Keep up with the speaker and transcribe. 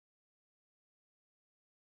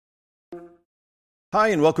Hi,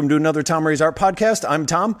 and welcome to another Tom Ray's Art Podcast. I'm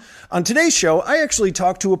Tom. On today's show, I actually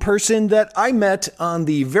talked to a person that I met on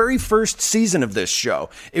the very first season of this show.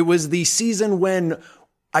 It was the season when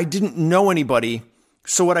I didn't know anybody.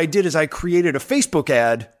 So what I did is I created a Facebook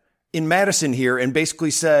ad in Madison here and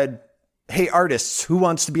basically said, hey, artists, who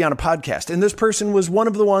wants to be on a podcast? And this person was one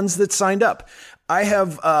of the ones that signed up. I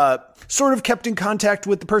have sort of kept in contact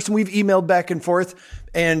with the person. We've emailed back and forth,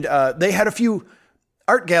 and they had a few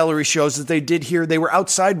art gallery shows that they did here. They were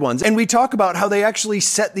outside ones. And we talk about how they actually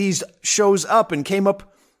set these shows up and came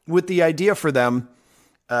up with the idea for them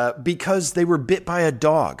because they were bit by a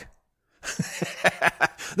dog.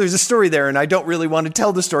 There's a story there, and I don't really want to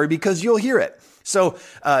tell the story because you'll hear it. So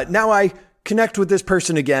now I connect with this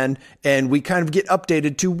person again, and we kind of get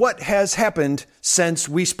updated to what has happened since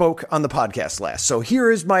we spoke on the podcast last. So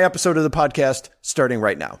here is my episode of the podcast starting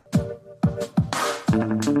right now.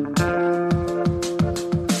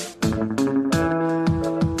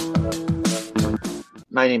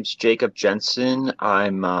 My name's Jacob Jensen.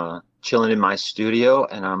 I'm chilling in my studio,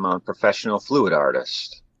 and I'm a professional fluid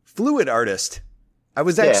artist. Fluid artist. I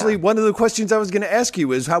was actually, one of the questions I was going to ask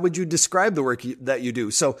you is how would you describe the work that you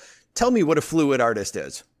do? So tell me what a fluid artist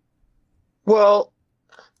is. Well,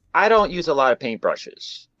 I don't use a lot of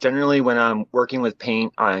paintbrushes. Generally, when I'm working with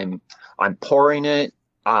paint, I'm pouring it,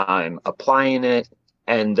 I'm applying it,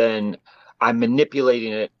 and then I'm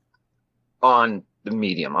manipulating it on the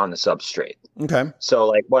medium, on the substrate. Okay. So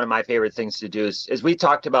like one of my favorite things to do is we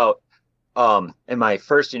talked about in my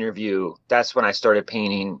first interview, that's when I started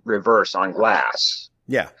painting reverse on glass.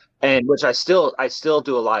 Yeah. And which I still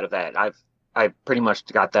do a lot of that. I've pretty much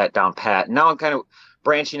got that down pat. Now I'm kind of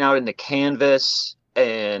branching out into canvas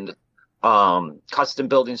and custom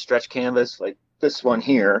building stretch canvas like this one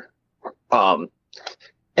here. And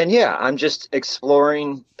yeah, I'm just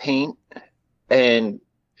exploring paint and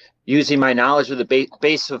using my knowledge of the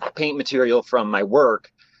base of paint material from my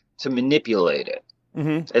work to manipulate it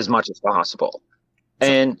as much as possible.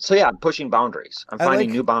 And so, yeah, I'm pushing boundaries. I'm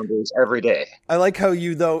finding new boundaries every day. I like how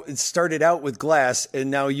you, though, it started out with glass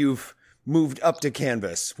and now you've moved up to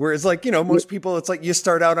canvas. Whereas, like, you know, most people, it's like you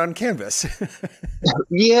start out on canvas.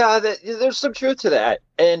 Yeah, there's some truth to that.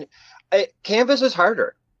 And canvas is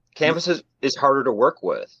harder. Canvas is harder to work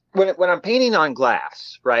with. When I'm painting on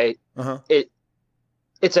glass, right,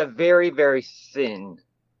 it's a very, very thin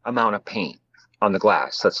amount of paint on the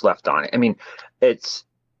glass that's left on it. I mean, it's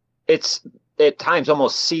at times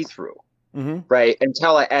almost see-through, right?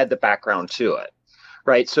 Until I add the background to it,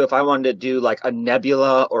 right? So if I wanted to do like a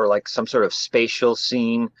nebula or like some sort of spatial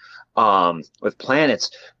scene with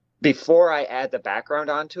planets, before I add the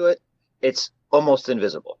background onto it, it's almost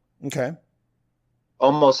invisible. Okay.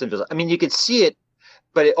 Almost invisible. I mean, you could see it,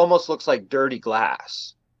 but it almost looks like dirty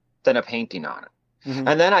glass than a painting on it.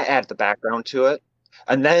 And then I add the background to it,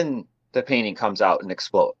 and then the painting comes out and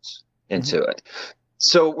explodes into it.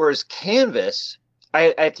 So whereas canvas,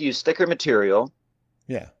 I have to use thicker material.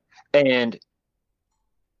 Yeah. And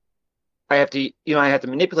I have to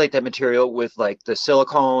manipulate that material with like the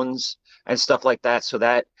silicones and stuff like that. So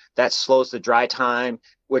that slows the dry time,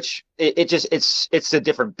 which it's a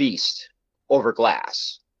different beast over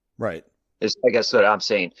glass. Right. Is I guess what I'm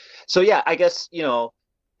saying. So yeah, I guess, you know,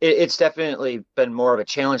 it's definitely been more of a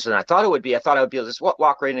challenge than I thought it would be. I thought I would be able to just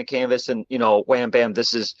walk right into canvas and, you know, wham, bam,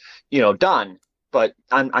 this is, you know, done. But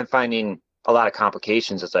I'm finding a lot of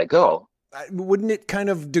complications as I go. Wouldn't it kind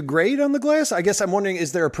of degrade on the glass? I guess I'm wondering,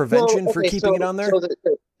 is there a prevention for keeping it on there? So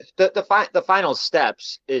the final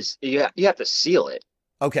steps is you have to seal it.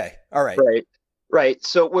 Okay. All right. Right.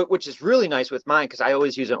 So which is really nice with mine because I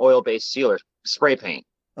always use an oil-based sealer, spray paint.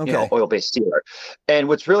 Okay. You know, oil-based sealer. And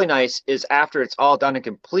what's really nice is after it's all done and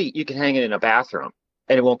complete, you can hang it in a bathroom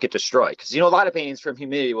and it won't get destroyed. Because, you know, a lot of paintings from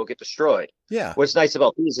humidity will get destroyed. Yeah. What's nice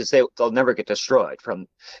about these is they'll never get destroyed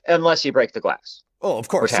unless you break the glass. Oh, of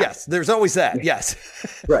course. Yes. There's always that. Yes.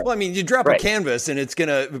 Right. Well, I mean, you drop a canvas and it's going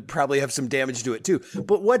to probably have some damage to it too.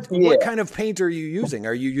 But what kind of paint are you using?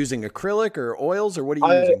 Are you using acrylic or oils or what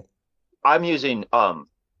are you using? I'm using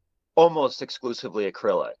almost exclusively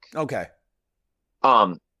acrylic. Okay.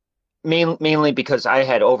 Mainly because I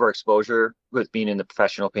had overexposure with being in the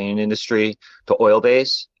professional painting industry to oil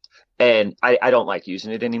base, and I don't like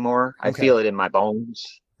using it anymore. I feel it in my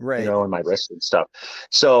bones, right? You know, in my wrists and stuff.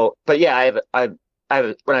 So, but yeah, I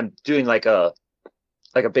have when I'm doing like a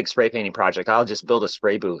big spray painting project, I'll just build a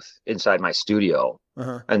spray booth inside my studio,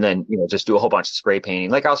 and then, you know, just do a whole bunch of spray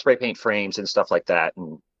painting. Like I'll spray paint frames and stuff like that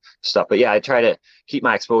and stuff. But yeah, I try to keep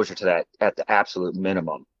my exposure to that at the absolute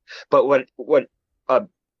minimum. But what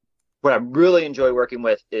I really enjoy working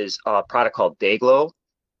with is a product called Dayglow.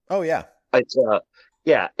 Oh yeah. It's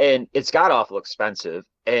Yeah, and it's got awful expensive.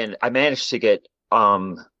 And I managed to get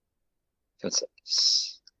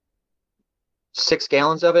it's 6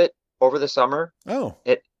 gallons of it over the summer. Oh,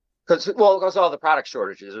 It because all the product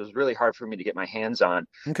shortages, it was really hard for me to get my hands on.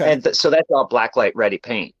 okay. And so that's all blacklight ready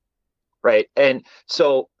paint, right? And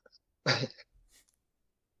so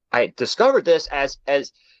I discovered this as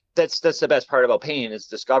that's the best part about painting is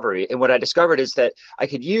discovery. And what I discovered is that I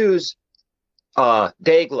could use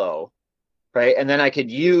day glow, right? And then I could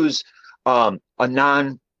use a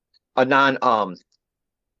non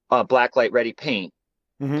blacklight ready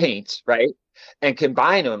paints, right? And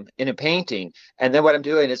combine them in a painting. And then what I'm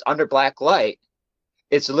doing is under black light,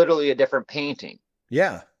 it's literally a different painting.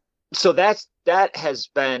 Yeah. So that has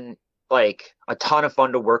been like a ton of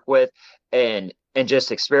fun to work with and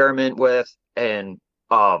just experiment with. And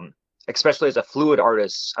especially as a fluid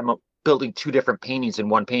artist, I'm building 2 different paintings in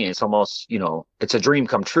one painting. It's almost, it's a dream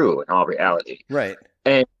come true in all reality. Right.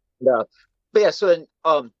 And but yeah, so then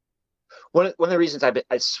one of the reasons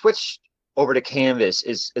I switched over to canvas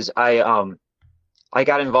is I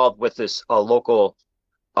got involved with this local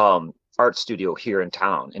art studio here in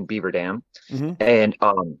town in Beaver Dam, and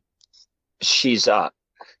she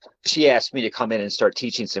asked me to come in and start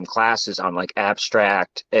teaching some classes on like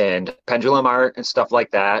abstract and pendulum art and stuff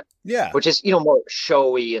like that. Yeah, which is more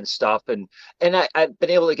showy and stuff, and I've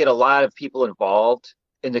been able to get a lot of people involved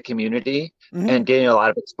in the community and getting a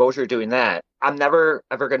lot of exposure doing that. I'm never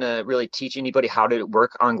ever going to really teach anybody how to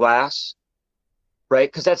work on glass, right?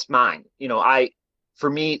 Because that's mine. I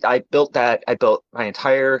built my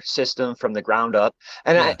entire system from the ground up,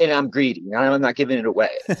 and I'm greedy. I'm not giving it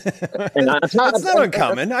away. And that's not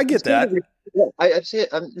uncommon. I get that. I see it.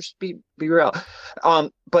 I'm just be real.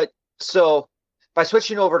 But so by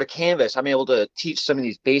switching over to canvas, I'm able to teach some of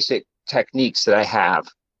these basic techniques that I have,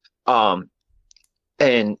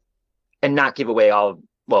 and not give away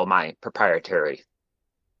my proprietary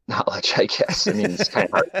knowledge, I guess. I mean, it's kind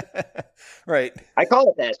of hard. Right. I call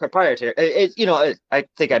it that. It's proprietary. I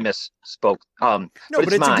think I misspoke. No,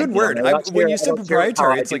 but it's a good word. When you say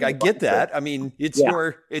proprietary, it's like, I get that. I mean, it's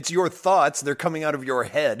your thoughts. They're coming out of your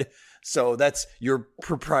head. So that's your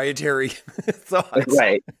proprietary thoughts.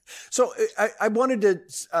 Right. So I wanted to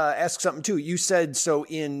ask something too. You said, so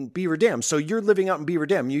in Beaver Dam, so you're living out in Beaver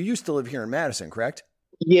Dam. You used to live here in Madison, correct?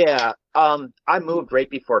 Yeah. I moved right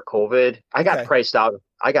before COVID. I got priced out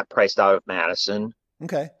of Madison.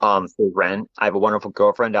 Okay. For rent. I have a wonderful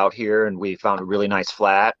girlfriend out here, and we found a really nice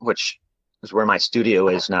flat, which is where my studio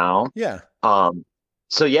is now. Yeah.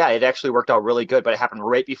 So yeah, it actually worked out really good, but it happened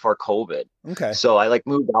right before COVID. Okay. So I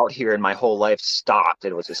moved out here, and my whole life stopped.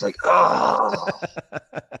 It was just like, oh,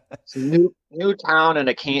 it's a new town, and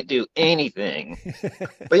I can't do anything.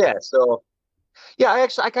 But yeah, so yeah,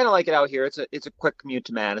 I kind of like it out here. It's a quick commute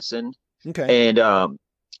to Madison. Okay. And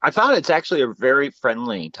I found it's actually very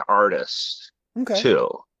friendly to artists too,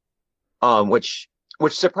 which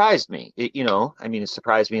surprised me. It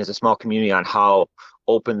surprised me as a small community on how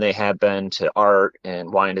open they have been to art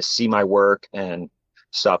and wanting to see my work and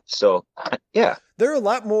stuff. So yeah, there are a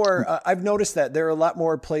lot more. I've noticed that there are a lot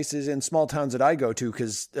more places in small towns that I go to,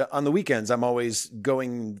 because on the weekends I'm always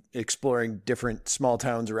exploring different small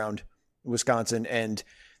towns around Wisconsin, and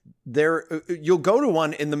you'll go to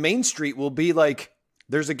one and the main street will be like,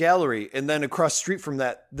 there's a gallery, and then across the street from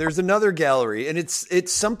that, there's another gallery. And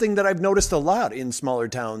it's something that I've noticed a lot in smaller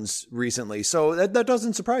towns recently. So that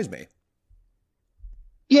doesn't surprise me.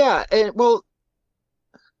 Yeah. And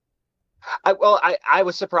I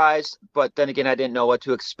was surprised, but then again, I didn't know what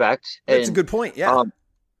to expect. That's a good point. Yeah.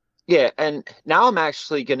 Yeah. And now I'm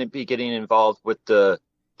actually going to be getting involved with the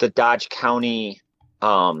Dodge County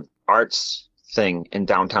arts thing in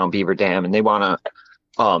downtown Beaver Dam. And they want to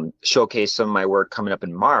showcase some of my work coming up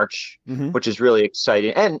in March, which is really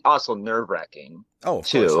exciting and also nerve-wracking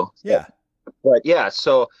too. Course. Yeah. But yeah,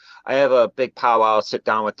 so I have a big powwow. I'll sit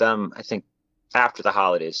down with them, I think, after the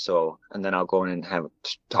holidays. And then I'll go in and have a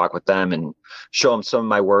talk with them and show them some of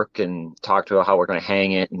my work and talk to how we're going to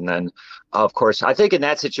hang it. And then, of course, I think in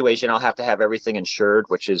that situation, I'll have to have everything insured,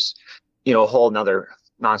 which is, a whole nother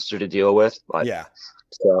monster to deal with. But, yeah.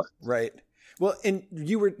 So. Right. Well, and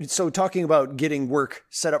you were talking about getting work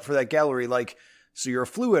set up for that gallery, so you're a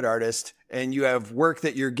fluid artist and you have work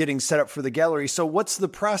that you're getting set up for the gallery. So what's the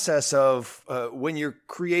process of when you're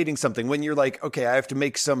creating something, when you're like, okay, I have to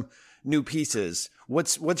make some new pieces?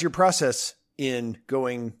 What's your process in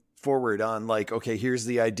going forward on okay, here's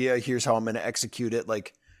the idea, here's how I'm going to execute it.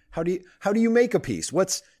 How do you make a piece?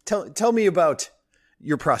 Tell me about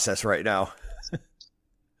your process right now.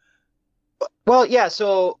 Well, yeah.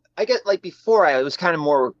 So I get before I was kind of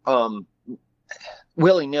more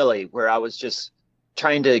willy-nilly, where I was just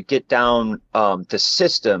trying to get down the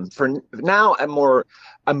system. For now,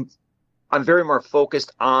 I'm I'm very more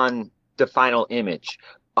focused on the final image.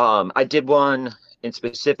 I did one in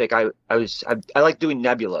specific. I like doing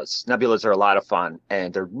nebulas. Nebulas are a lot of fun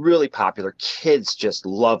and they're really popular. Kids just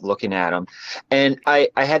love looking at them. And I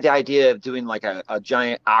had the idea of doing like a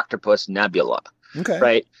giant octopus nebula. Okay.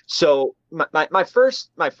 Right. So my first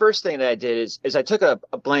thing that I did is I took a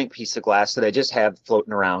blank piece of glass that I just have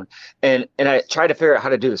floating around and I tried to figure out how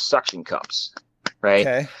to do the suction cups. Right.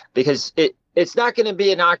 Okay. Because it's not going to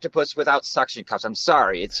be an octopus without suction cups. I'm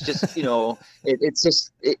sorry. It's just,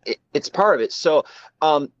 it's part of it. So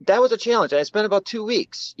that was a challenge. I spent about 2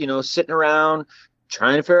 weeks, sitting around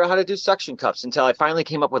trying to figure out how to do suction cups until I finally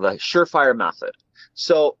came up with a surefire method.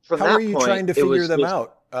 So from that point, how were you trying to figure them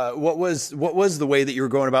out? What was the way that you were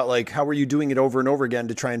going about? Like, how were you doing it over and over again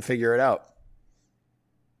to try and figure it out?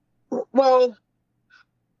 Well,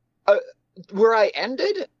 where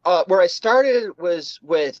I started was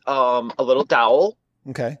with a little dowel.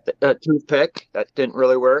 Okay. A toothpick that didn't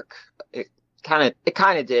really work. It kind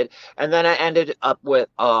of did, and then I ended up with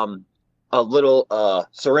a little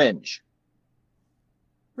syringe.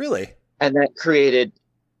 Really? And that created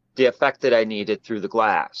the effect that I needed through the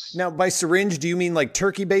glass. Now, by syringe, do you mean like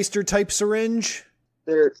turkey baster type syringe?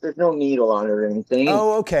 There's no needle on it or anything.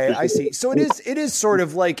 Oh, okay. I see. So it is sort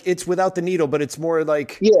of like it's without the needle, but it's more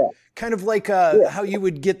like kind of like how you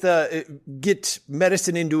would get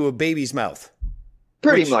medicine into a baby's mouth.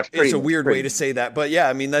 Pretty much. It's a weird way to say that, but yeah,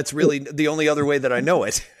 I mean that's really the only other way that I know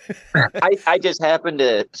it. I just happened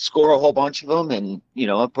to score a whole bunch of them and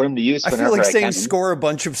put them to use. I feel like saying score a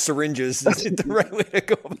bunch of syringes is the right way to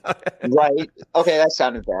go about it. Right? Okay, that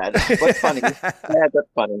sounded bad, but funny. Yeah, that's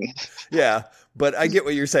funny. Yeah, but I get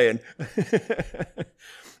what you're saying.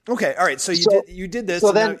 Okay, all right. So you did this.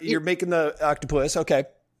 So then you're making the octopus. Okay.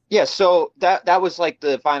 Yeah, so that was like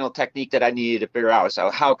the final technique that I needed to figure out.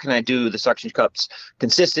 So how can I do the suction cups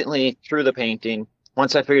consistently through the painting?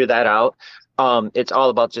 Once I figured that out, it's all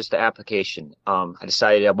about just the application. I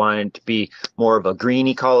decided I wanted to be more of a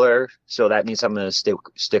greeny color, so that means I'm going to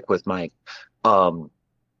stick with my,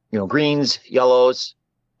 greens, yellows,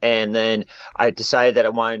 and then I decided that I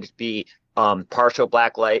wanted to be partial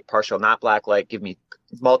black light, partial not black light, give me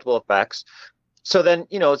multiple effects. So then,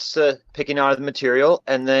 it's picking out of the material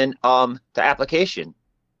and then the application.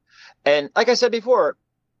 And like I said before,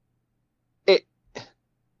 it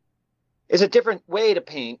is a different way to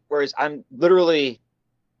paint. Whereas I'm literally,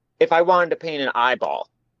 if I wanted to paint an eyeball,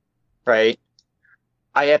 right,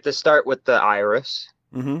 I have to start with the iris,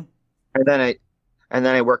 mm-hmm. and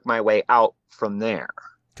then I work my way out from there.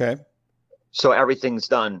 Okay. So everything's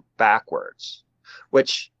done backwards,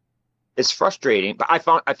 which is frustrating, but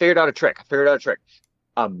I figured out a trick.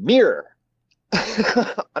 A mirror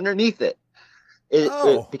underneath it.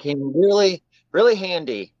 It became really, really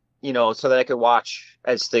handy, so that I could watch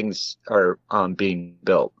as things are being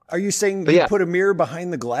built. Are you saying you put a mirror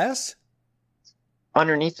behind the glass?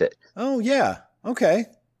 Underneath it. Oh, yeah. Okay.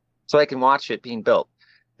 So I can watch it being built.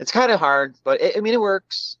 It's kind of hard, but it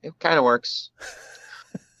works. It kind of works.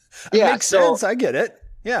 It makes sense. I get it.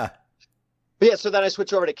 Yeah. But yeah, so then I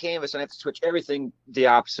switch over to canvas and I have to switch everything the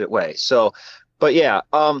opposite way. So, but yeah,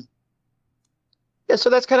 so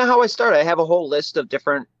that's kind of how I started. I have a whole list of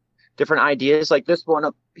different ideas. Like this one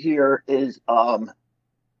up here is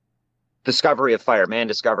Discovery of Fire, man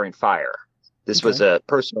discovering fire. This was a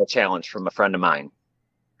personal challenge from a friend of mine.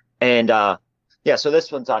 And so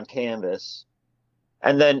this one's on canvas.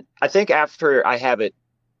 And then I think after I have it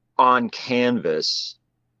on canvas,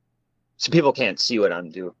 so people can't see what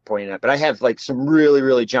I'm pointing at, but I have like some really,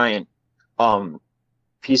 really giant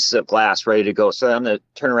pieces of glass ready to go. So I'm going to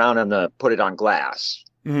turn around and put it on glass.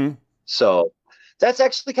 Mm-hmm. So that's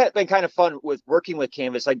actually been kind of fun with working with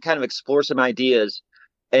canvas. I can kind of explore some ideas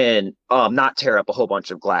and not tear up a whole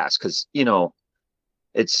bunch of glass because,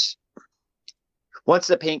 it's once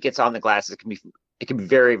the paint gets on the glass, it can be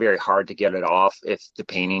very, very hard to get it off if the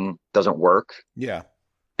painting doesn't work. Yeah.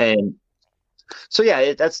 And so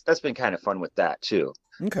yeah, that's been kind of fun with that too.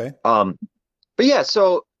 Okay. But yeah,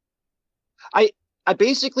 so I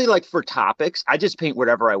basically, like, for topics, I just paint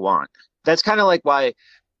whatever I want. That's kind of like why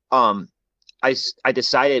I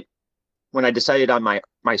decided when I decided on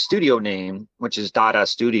my studio name, which is Dada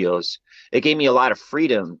Studios, it gave me a lot of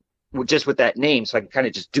freedom just with that name, so I can kind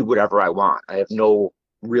of just do whatever I want. I have no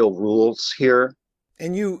real rules here.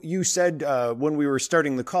 And you said when we were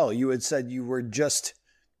starting the call, you had said you were just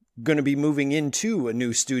going to be moving into a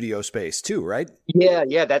new studio space too, right?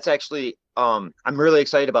 Yeah, that's actually I'm really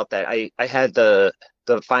excited about that. I had the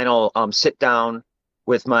final sit down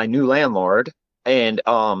with my new landlord, and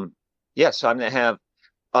Yeah, so I'm gonna have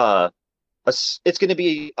it's gonna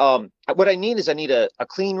be what I need is I need a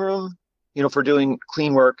clean room, for doing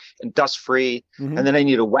clean work and dust free, and then I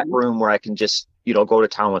need a wet room where I can just go to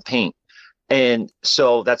town with paint. And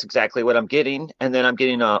so that's exactly what I'm getting. And then I'm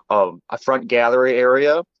getting a front gallery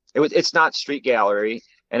area. It's not street gallery,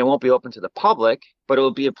 and it won't be open to the public, but it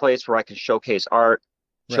will be a place where I can showcase art,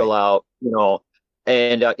 chill out,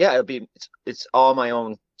 and yeah, it's all my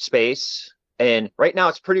own space. And right now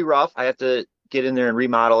it's pretty rough. I have to get in there and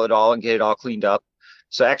remodel it all and get it all cleaned up.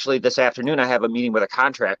 So actually this afternoon I have a meeting with a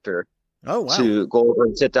contractor to go over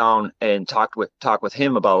and sit down and talk with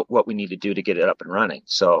him about what we need to do to get it up and running.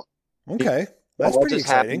 So okay, that's pretty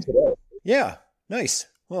exciting. Yeah, nice.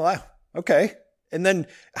 Well, okay. And then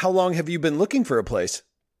how long have you been looking for a place?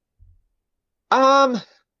 A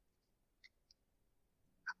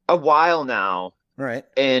while now. Right.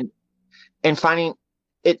 And finding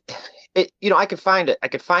it, I could find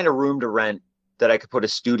a room to rent that I could put a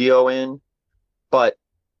studio in, but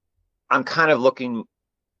I'm kind of looking.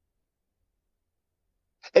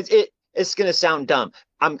 It's going to sound dumb.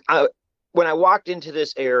 When I walked into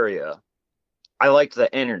this area, I liked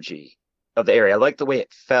the energy of the area. I liked the way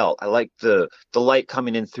it felt. I liked the light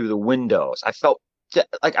coming in through the windows. I felt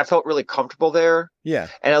really comfortable there. Yeah.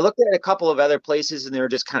 And I looked at a couple of other places and they were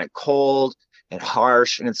just kind of cold and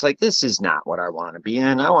harsh. And it's like, this is not what I want to be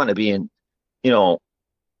in. I want to be in,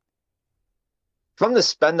 from the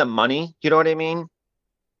spend the money, you know what I mean?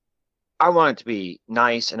 I want it to be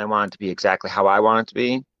nice and I want it to be exactly how I want it to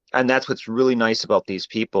be. And that's what's really nice about these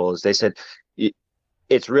people is they said,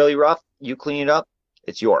 it's really rough. You clean it up.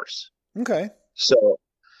 It's yours. Okay. So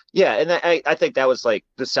yeah. And I think that was like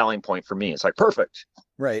the selling point for me. It's like, perfect.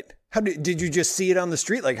 Right. How did you just see it on the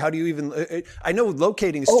street? Like, how do you even, I know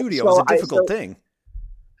locating a studio is a difficult thing.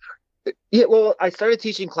 Yeah. Well, I started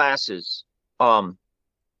teaching classes,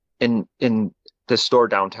 in the store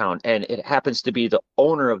downtown, and it happens to be the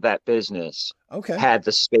owner of that business had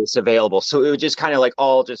the space available. So it was just kind of like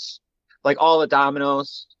all the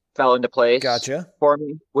dominoes fell into place for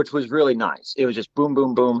me, which was really nice. It was just boom,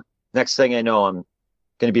 boom, boom. Next thing I know, I'm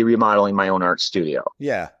going to be remodeling my own art studio.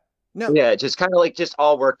 Yeah. No. Yeah. It just kind of like just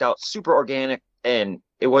all worked out super organic, and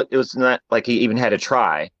it was not like he even had to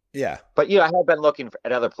try. Yeah. But I have been looking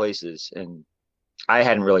at other places and I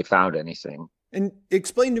hadn't really found anything. And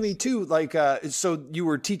explain to me too, like, so you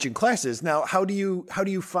were teaching classes. Now, how do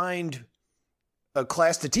you find a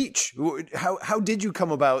class to teach? How did you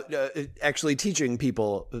come about actually teaching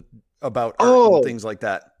people about art and things like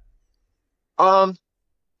that?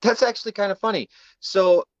 That's actually kind of funny.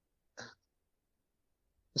 So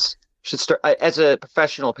should start as a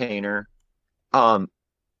professional painter.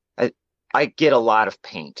 I get a lot of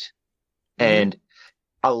paint and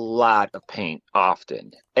a lot of paint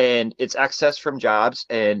often, and it's excess from jobs,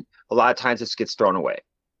 and a lot of times this gets thrown away.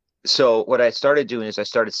 So what I started doing is I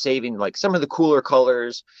started saving like some of the cooler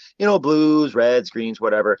colors, blues, reds, greens,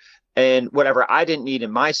 whatever. And whatever I didn't need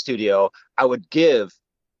in my studio, I would give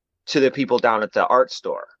to the people down at the art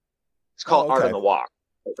store. It's called Art on the Walk,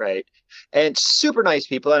 right? And super nice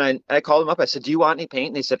people. And I called them up. I said, do you want any paint?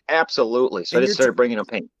 And they said, absolutely. So I just started bringing them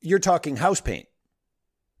paint. You're talking house paint.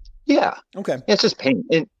 Yeah. Okay. Yeah, it's just paint.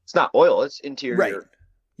 It's not oil. It's interior. Right.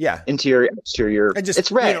 Yeah. Interior, exterior.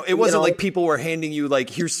 It's red. It wasn't like people were handing you like,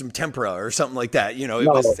 here's some tempera or something like that.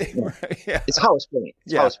 It's house paint.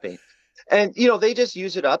 It's house paint. And, they just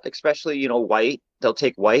use it up, especially, white. They'll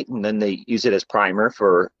take white and then they use it as primer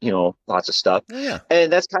for, lots of stuff. Oh, yeah.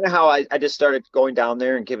 And that's kind of how I just started going down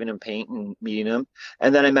there and giving him paint and meeting him.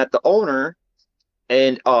 And then I met the owner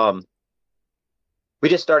and we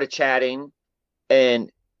just started chatting.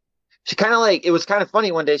 And she kind of like, it was kind of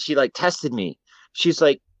funny one day. She like tested me. She's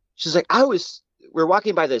like, we're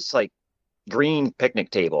walking by this like green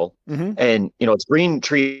picnic table and it's green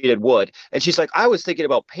treated wood, and she's like, I was thinking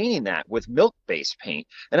about painting that with milk based paint.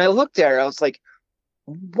 And I looked at her, I was like,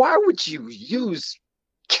 why would you use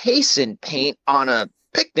casein paint on a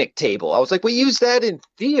picnic table? I was like, we use that in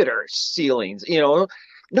theater ceilings,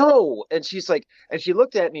 no. And she's like, and she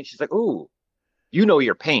looked at me and she's like, ooh,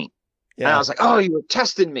 your paint. And I was like, oh, you were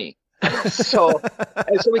testing me. so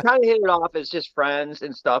we kind of hit it off as just friends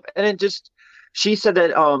and stuff. And then she said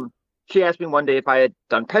that she asked me one day if I had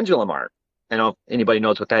done pendulum art. I don't know if anybody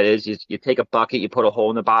knows what that is. You take a bucket, you put a hole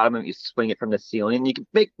in the bottom, and you swing it from the ceiling, and you can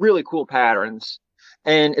make really cool patterns.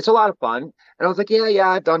 And it's a lot of fun. And I was like, yeah,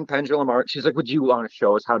 I've done pendulum art. She's like, would you want to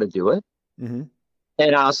show us how to do it? And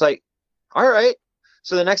I was like, all right.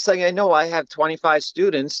 So the next thing I know, I have 25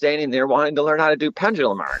 students standing there wanting to learn how to do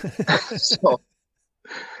pendulum art.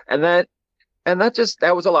 And that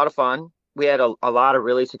was a lot of fun. We had a lot of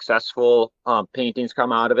really successful paintings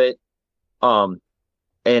come out of it.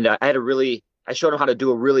 And I showed him how to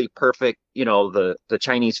do a really perfect, the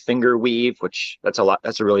Chinese finger weave, which that's a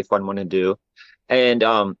really fun one to do. And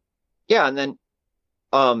yeah, and then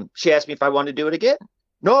she asked me if I wanted to do it again.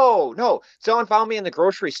 No. Someone found me in the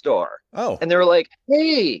grocery store. Oh. And they were like,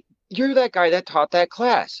 "Hey, you're that guy that taught that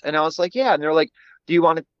class." And I was like, "Yeah." And they're like,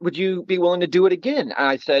 would you be willing to do it again? And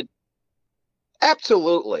I said,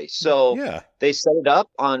 "Absolutely." So yeah, they set it up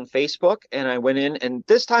on Facebook and I went in, and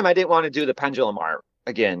this time I didn't want to do the pendulum art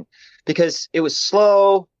again because it was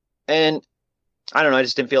slow and I don't know, I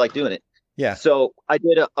just didn't feel like doing it. Yeah. So I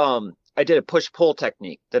did a push-pull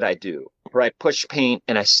technique that I do where I push paint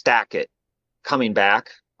and I stack it coming back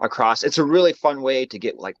across. It's a really fun way to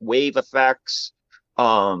get like wave effects,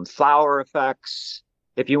 flower effects.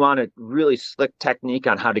 If you want a really slick technique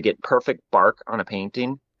on how to get perfect bark on a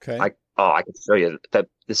painting, okay. I can show you the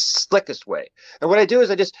slickest way. And what I do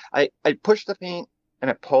is I push the paint and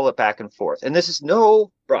I pull it back and forth. And this is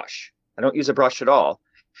no brush. I don't use a brush at all.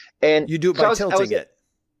 And you do it by tilting it.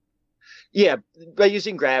 Yeah, by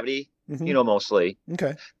using gravity, mostly.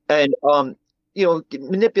 Okay. And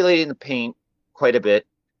manipulating the paint quite a bit.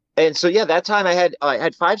 And so yeah, that time I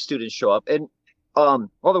had 5 students show up, and well,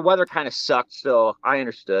 the weather kind of sucked, so I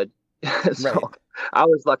understood. So right. I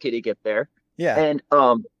was lucky to get there. Yeah.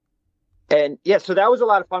 And yeah, so that was a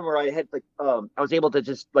lot of fun where I had I was able to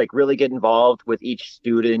just like really get involved with each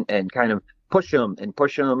student and kind of push them and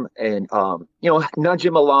nudge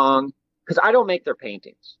them along, because I don't make their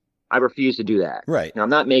paintings. I refuse to do that. Right. Now, I'm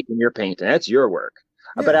not making your painting. That's your work.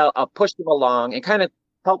 Yeah. But I'll push them along and kind of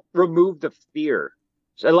help remove the fear.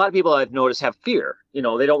 So a lot of people I've noticed have fear. They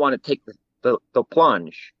don't want to take the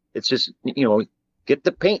plunge. It's just, get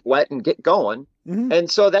the paint wet and get going. Mm-hmm. And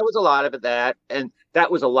so that was a lot of that. And that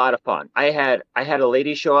was a lot of fun. I had a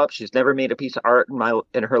lady show up. She's never made a piece of art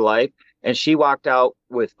in her life. And she walked out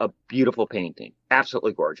with a beautiful painting.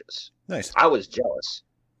 Absolutely gorgeous. Nice. I was jealous.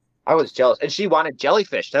 And she wanted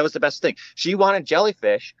jellyfish. That was the best thing. She wanted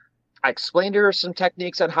jellyfish. I explained to her some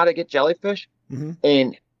techniques on how to get jellyfish. Mm-hmm.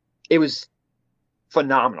 And it was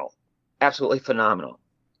phenomenal. Absolutely phenomenal.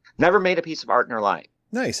 Never made a piece of art in her life.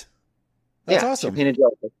 Nice. That's awesome. She painted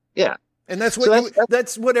jellyfish. Yeah. And that's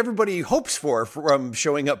what everybody hopes for from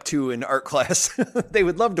showing up to an art class. They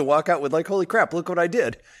would love to walk out with like, holy crap, look what I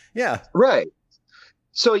did. Yeah. Right.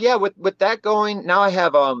 So yeah, with that going, now I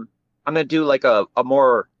have I'm gonna do like a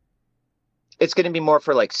more, it's gonna be more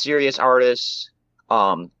for like serious artists. We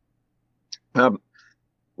have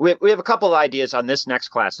a couple of ideas on this next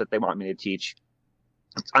class that they want me to teach.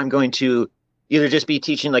 I'm going to either just be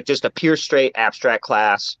teaching like just a pure straight abstract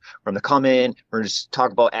class. We're going to come in, we're going to just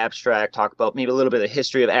talk about abstract, talk about maybe a little bit of the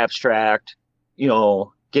history of abstract,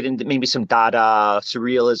 get into maybe some Dada,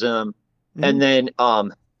 surrealism, mm-hmm. and then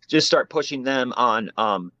just start pushing them on,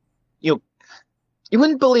 you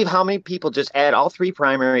wouldn't believe how many people just add all 3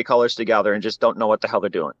 primary colors together and just don't know what the hell they're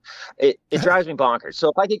doing. It drives me bonkers. So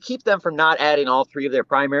if I could keep them from not adding all 3 of their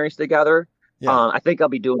primaries together, I think I'll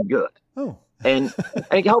be doing good. Oh. and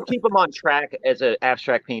help keep them on track as an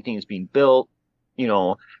abstract painting is being built,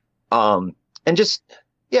 and just,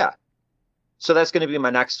 yeah. So that's going to be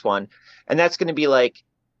my next one. And that's going to be like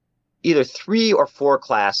either 3 or 4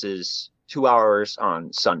 classes, 2 hours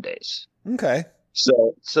on Sundays. Okay.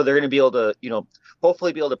 So they're going to be able to,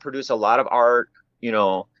 hopefully be able to produce a lot of art,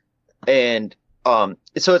 and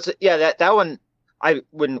so it's, yeah, that one,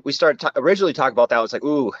 when we started originally talking about that, I was like,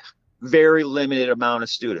 ooh, very limited amount of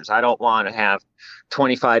students. I don't want to have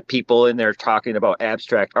 25 people in there talking about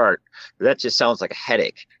abstract art. That just sounds like a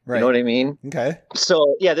headache. Right. You know what I mean? Okay.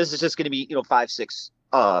 So yeah, this is just going to be, 5, 6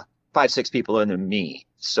 people in than me.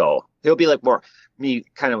 So it'll be like more me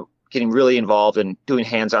kind of getting really involved and doing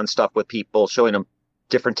hands-on stuff with people, showing them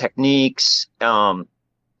different techniques. Yeah.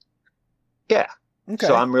 Okay.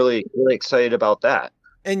 So I'm really, really excited about that.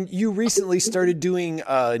 And you recently started doing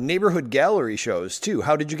neighborhood gallery shows too.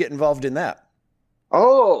 How did you get involved in that?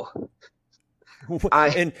 Oh,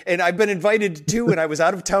 and I've been invited to 2, and I was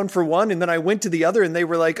out of town for one, and then I went to the other, and they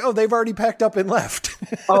were like, "Oh, they've already packed up and left."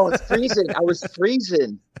 Oh, it's freezing! I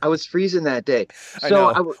was freezing that day.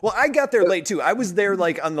 So I got there late too. I was there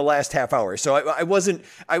like on the last half hour, so I wasn't.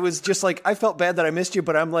 I was just like, I felt bad that I missed you,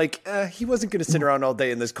 but I'm like, he wasn't going to sit around all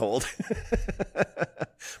day in this cold.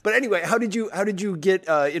 But anyway, how did you get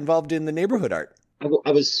involved in the neighborhood art?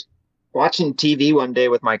 I was watching TV one day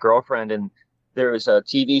with my girlfriend, and there was a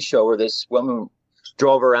TV show where this woman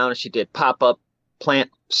drove around and she did pop-up plant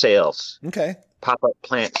sales. Okay. Pop-up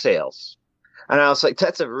plant sales. And I was like,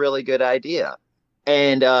 that's a really good idea.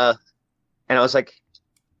 And I was like,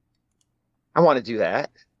 I want to do that.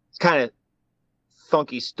 It's kind of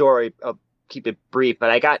funky story. I'll keep it brief, but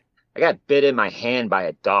I got I got bit in my hand by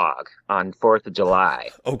a dog on 4th of July.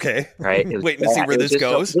 Okay. Right. Waiting to see where this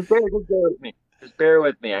goes. Just bear with me. Just bear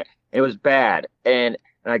with me. It was bad. And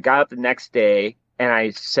I got up the next day and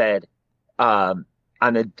I said, I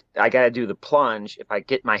got to do the plunge. If I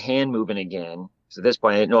get my hand moving again, so at this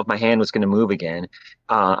point, I didn't know if my hand was going to move again.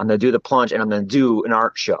 I'm going to do the plunge and I'm going to do an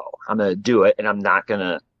art show. I'm going to do it and I'm not going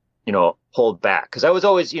to, hold back. Because I was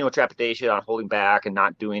always, trepidation on holding back and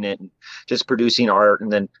not doing it and just producing art and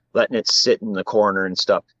then letting it sit in the corner and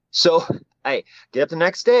stuff. So I get up the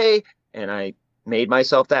next day and I made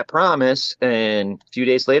myself that promise. And a few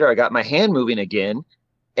days later, I got my hand moving again.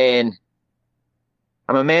 And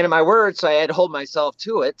I'm a man of my word, so I had to hold myself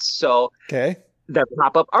to it. So the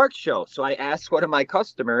pop-up art show. So I asked one of my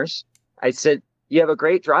customers, I said, you have a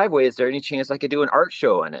great driveway. Is there any chance I could do an art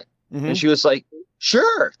show in it? Mm-hmm. And she was like,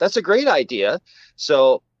 sure, that's a great idea.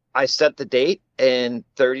 So I set the date, and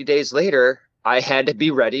 30 days later, I had to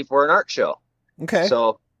be ready for an art show. Okay.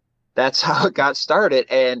 So that's how it got started.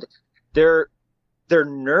 And they're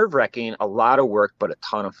nerve-wracking, a lot of work, but a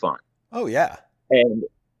ton of fun. Oh, yeah.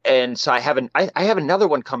 And so I have another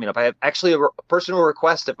one coming up. I have actually a personal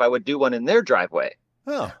request if I would do one in their driveway.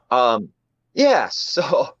 Oh. Yeah.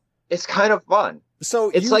 So it's kind of fun.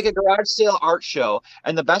 So it's like a garage sale art show.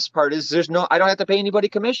 And the best part is I don't have to pay anybody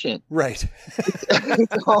commission. Right.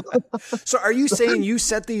 So are you saying you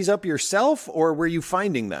set these up yourself or were you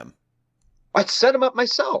finding them? I set them up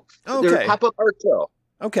myself. Okay. They're a pop-up art show.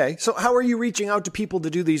 Okay. So how are you reaching out to people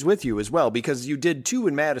to do these with you as well? Because you did 2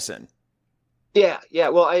 in Madison. Yeah.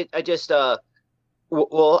 Well, I just, I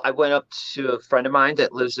went up to a friend of mine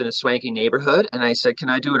that lives in a swanky neighborhood, and I said, "Can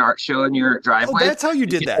I do an art show in your driveway?" Oh, that's how you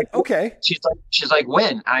did that. Like, okay. She's like,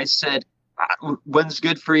 "When?" I said, "When's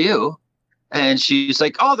good for you?" And she's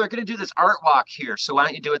like, "Oh, they're going to do this art walk here, so why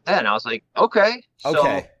don't you do it then?" I was like, "Okay." So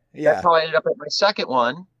yeah. That's how I ended up at my second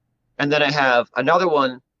one, and then I have another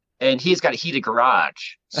one, and he's got a heated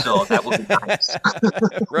garage, so that will be nice.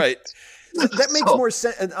 Right. That makes more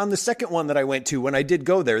sense. On the second one that I went to, when I did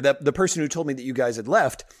go there, the person who told me that you guys had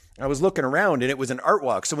left, I was looking around and it was an art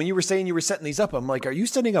walk. So when you were saying you were setting these up, I'm like, are you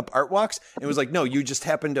setting up art walks? And it was like, no, you just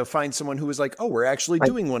happened to find someone who was like, oh, we're actually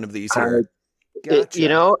doing one of these here.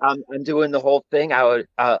 Gotcha. I'm doing the whole thing. I would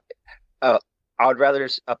rather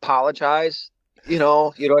apologize. You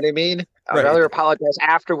know what I mean? I would rather apologize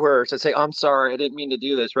afterwards and say, I'm sorry, I didn't mean to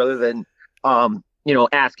do this, rather than,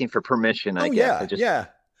 asking for permission. I guess. Yeah.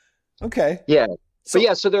 Okay. Yeah. So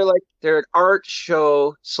they're an art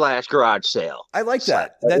show / garage sale. I like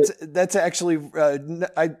that. That's actually,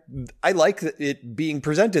 I like it being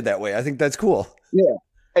presented that way. I think that's cool. Yeah.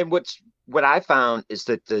 And what I found is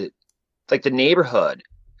that the neighborhood,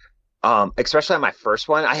 especially on my first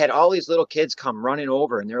one, I had all these little kids come running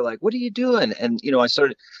over and they're like, "What are you doing?" And, I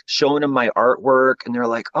started showing them my artwork and they're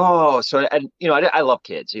like, "Oh," so, and, I love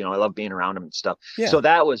kids, I love being around them and stuff. Yeah. So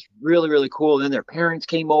that was really, really cool. And then their parents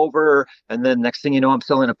came over and then next thing you know, I'm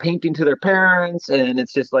selling a painting to their parents and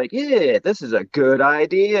it's just like, yeah, this is a good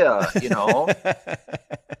idea,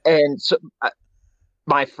 And so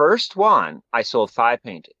my first one, I sold 5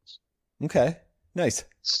 paintings. Okay. Nice.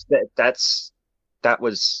 That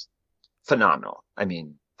was phenomenal. I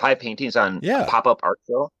mean, 5 paintings on a pop-up art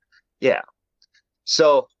show. Yeah.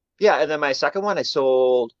 So, and then my second one, I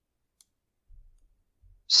sold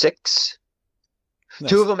 6. Nice.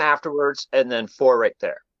 2 of them afterwards, and then 4 right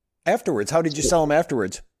there. Afterwards? How did you sell them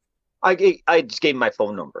afterwards? I just gave them my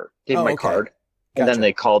phone number, gave them my card, Gotcha. And then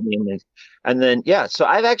they called me, and then so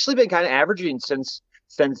I've actually been kind of averaging since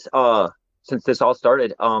this all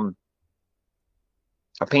started.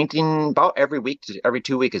 A painting about every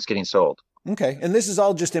 2 weeks is getting sold. Okay. And this is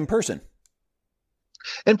all just in person?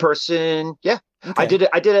 In person, yeah. Okay.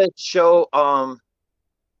 I did a show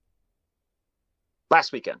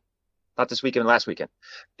last weekend. Not this weekend, last weekend.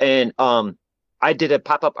 And I did a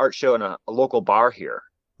pop-up art show in a local bar here.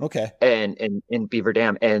 Okay. And in Beaver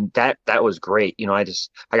Dam. And that was great. I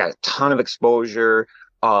got a ton of exposure.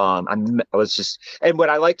 And what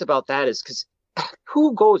I liked about that is because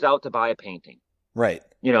who goes out to buy a painting? Right.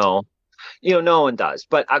 No one does.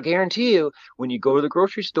 But I'll guarantee you, when you go to the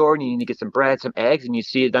grocery store and you need to get some bread, some eggs, and you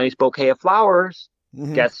see a nice bouquet of flowers,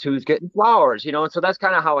 guess who's getting flowers? And so that's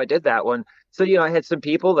kind of how I did that one. So, I had some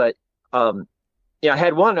people that, I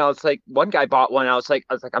had one, I was like, one guy bought one. I was like,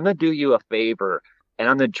 I'm going to do you a favor and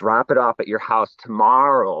I'm going to drop it off at your house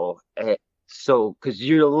tomorrow. Because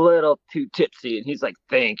you're a little too tipsy. And he's like,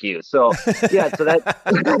 thank you. So, so that,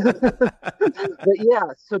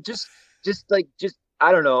 but so just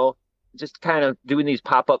I don't know, just kind of doing these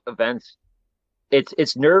pop-up events.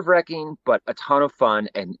 It's nerve-wracking, but a ton of fun,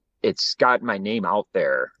 and it's got my name out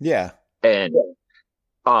there. Yeah. And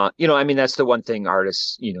I mean, that's the one thing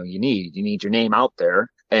artists, you need your name out there,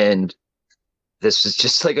 and this is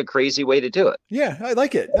just like a crazy way to do it. Yeah, I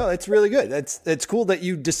like it. No, it's really good. That's cool that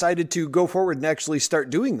you decided to go forward and actually start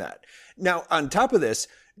doing that. Now, on top of this,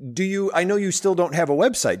 I know you still don't have a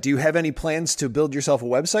website. Do you have any plans to build yourself a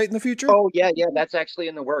website in the future? Oh yeah, that's actually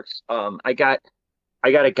in the works. I got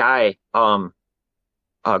a guy,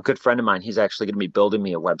 a good friend of mine. He's actually going to be building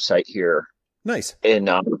me a website here. Nice. And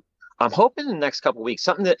I'm hoping in the next couple of weeks,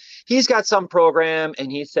 something that he's got some program,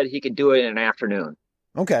 and he said he could do it in an afternoon.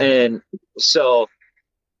 Okay. And so,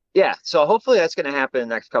 yeah, so hopefully that's going to happen in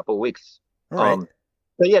the next couple of weeks. All right.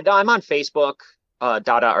 But yeah, no, I'm on Facebook,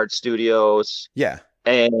 Dada Art Studios. Yeah.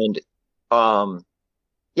 And,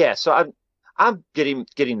 yeah, so I'm getting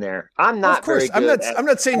there. I'm not of course. very good. I'm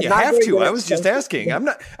not saying you have to. I was just asking. I'm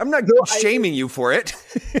not shaming you for it.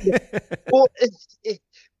 Well,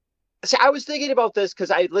 see, I was thinking about this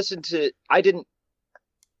because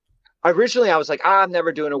originally I was like, I'm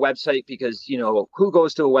never doing a website because, who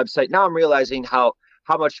goes to a website? Now I'm realizing how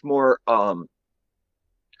much more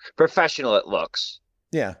professional it looks.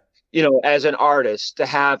 Yeah. As an artist to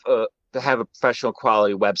have a professional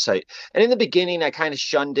quality website. And in the beginning I kind of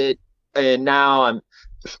shunned it, and now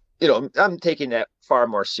I'm taking that far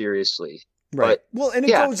more seriously. Right. But, well, and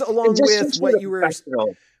it goes along with what you were.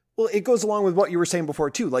 Well, it goes along with what you were saying before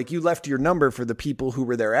too. Like, you left your number for the people who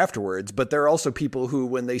were there afterwards, but there are also people who,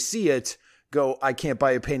 when they see it, go, I can't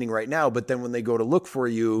buy a painting right now. But then when they go to look for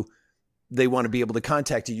you, they want to be able to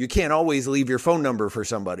contact you. You can't always leave your phone number for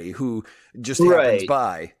somebody who just happens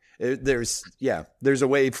by. There's a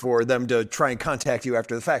way for them to try and contact you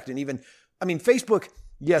after the fact. And Facebook,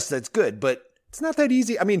 yes, that's good, but it's not that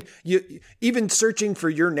easy. I mean, even searching for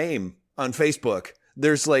your name on Facebook,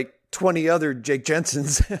 there's like 20 other Jake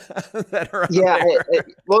Jensens that are there.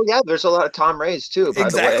 There's a lot of Tom Rays too, by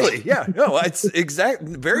exactly. the way. Yeah, no, it's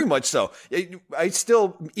very much so. I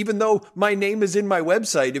still, even though my name is in my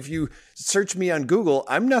website, if you search me on Google,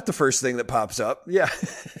 I'm not the first thing that pops up. Yeah.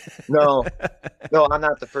 No, I'm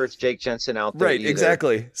not the first Jake Jensen out there. Right, either.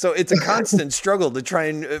 Exactly. So it's a constant struggle to try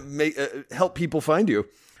and help people find you.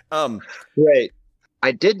 Right.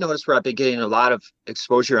 I did notice where I've been getting a lot of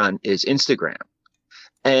exposure on is Instagram.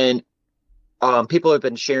 And people have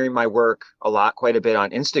been sharing my work quite a bit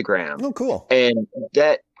on Instagram. Oh, cool. And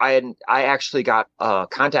that I actually got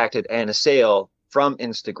contacted and a sale from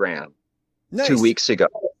Instagram 2 weeks ago.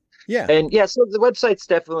 Yeah. And yeah, so the website's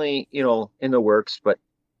definitely, in the works, but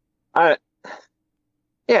it's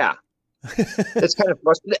kind of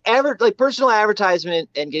frustrating. Like personal advertisement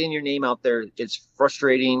and getting your name out there, it's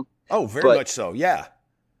frustrating. Oh, very much so. Yeah.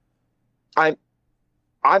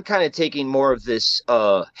 I'm kind of taking more of this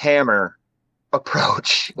hammer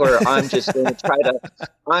approach where I'm just going to try to,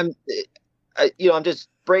 I'm just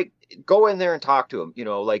go in there and talk to them,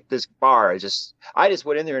 like this bar. I just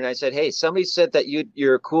went in there and I said, hey, somebody said that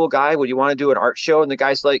you're a cool guy. Would you want to do an art show? And the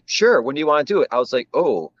guy's like, sure. When do you want to do it? I was like,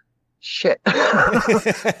 oh shit.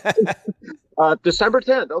 December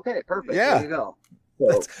 10th. Okay, perfect. Yeah. There you go.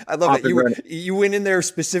 So, I love it. You went in there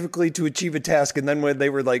specifically to achieve a task, and then when they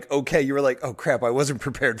were like, okay, you were like, oh crap, I wasn't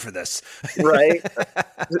prepared for this. Right.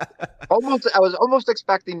 I was almost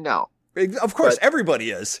expecting no. Of course, everybody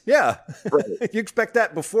is. Yeah. Right. You expect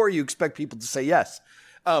that before you expect people to say yes.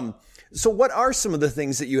 So what are some of the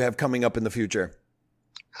things that you have coming up in the future?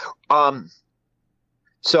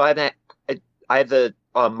 So I have the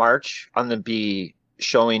March. I'm going to be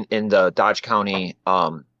showing in the Dodge County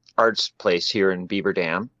arts place here in Beaver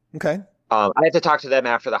Dam. Okay. I have to talk to them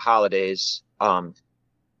after the holidays. They're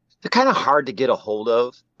kind of hard to get a hold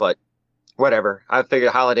of, but whatever. I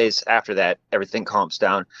figured holidays after that, everything calms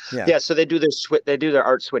down. Yeah. So they do their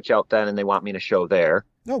art switch out then, and they want me to show there.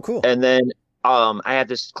 Oh, cool. And then I have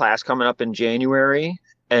this class coming up in January,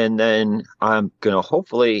 and then I'm going to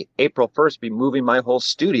hopefully April 1st be moving my whole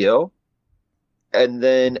studio. And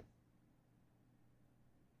then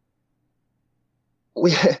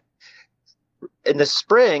in the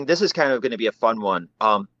spring, this is kind of going to be a fun one.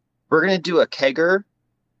 We're going to do a kegger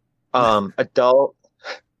adult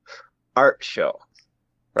art show,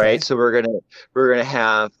 right? Okay. So we're gonna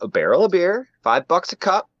have a barrel of beer, $5 a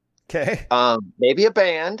cup. Okay. Maybe a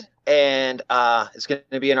band, and it's going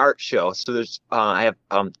to be an art show. So there's I have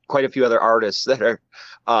quite a few other artists that are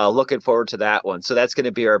looking forward to that one. So that's going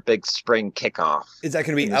to be our big spring kickoff. Is that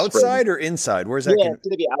going to be outside or inside? Where's that? Yeah, it's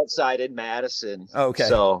going to be outside in Madison. Oh, okay.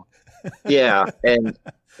 So yeah, and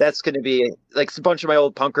that's going to be like a bunch of my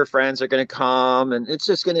old punker friends are going to come, and it's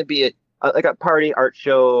just going to be like a party art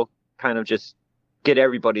show, kind of just get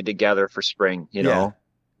everybody together for spring, you know?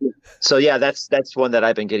 Yeah. So yeah, that's one that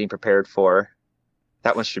I've been getting prepared for.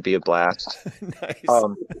 That one should be a blast. Nice.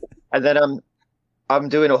 And then I'm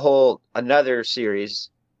doing another series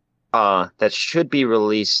that should be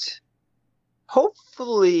released.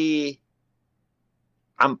 Hopefully,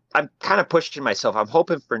 I'm kind of pushing myself. I'm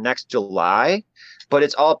hoping for next July, but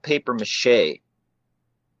it's all paper mache.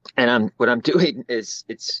 And what I'm doing is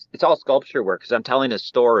it's all sculpture work because I'm telling a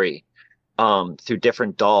story through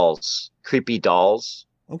different dolls, creepy dolls.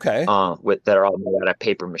 Okay. That are all made out of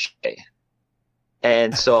paper mache.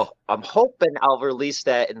 And so I'm hoping I'll release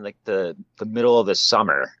that in like the middle of the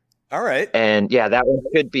summer. All right. And yeah, that one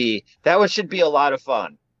should be a lot of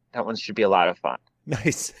fun. That one should be a lot of fun.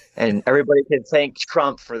 Nice. And everybody can thank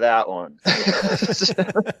Trump for that one.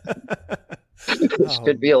 It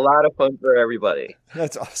should be a lot of fun for everybody.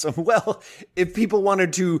 That's awesome. Well, if people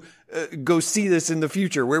wanted to go see this in the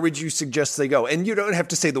future, where would you suggest they go? And you don't have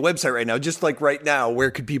to say the website right now, just like right now,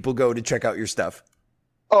 where could people go to check out your stuff?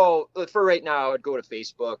 Oh, for right now, I would go to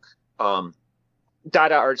Facebook.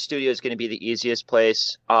 Dada Art Studio is going to be the easiest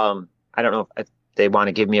place. I don't know if they want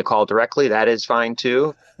to give me a call directly. That is fine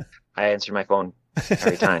too. I answer my phone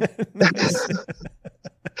every time.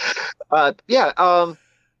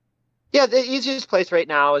 Yeah, the easiest place right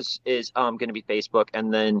now is going to be Facebook,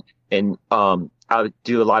 and then I'll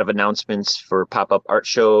do a lot of announcements for pop-up art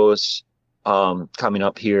shows coming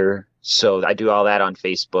up here. So I do all that on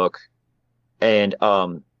Facebook. And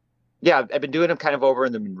I've been doing them kind of over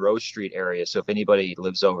in the Monroe Street area. So if anybody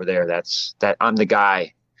lives over there, I'm the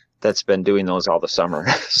guy that's been doing those all the summer.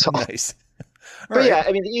 So nice. Yeah,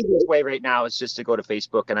 I mean, the easiest way right now is just to go to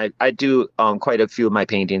Facebook, and I do quite a few of my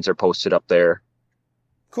paintings are posted up there.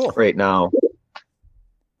 Cool. Right now.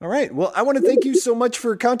 All right. Well, I want to thank you so much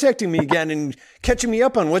for contacting me again and catching me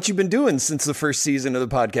up on what you've been doing since the first season of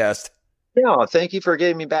the podcast. Yeah, thank you for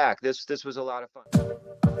getting me back. This was a lot of fun.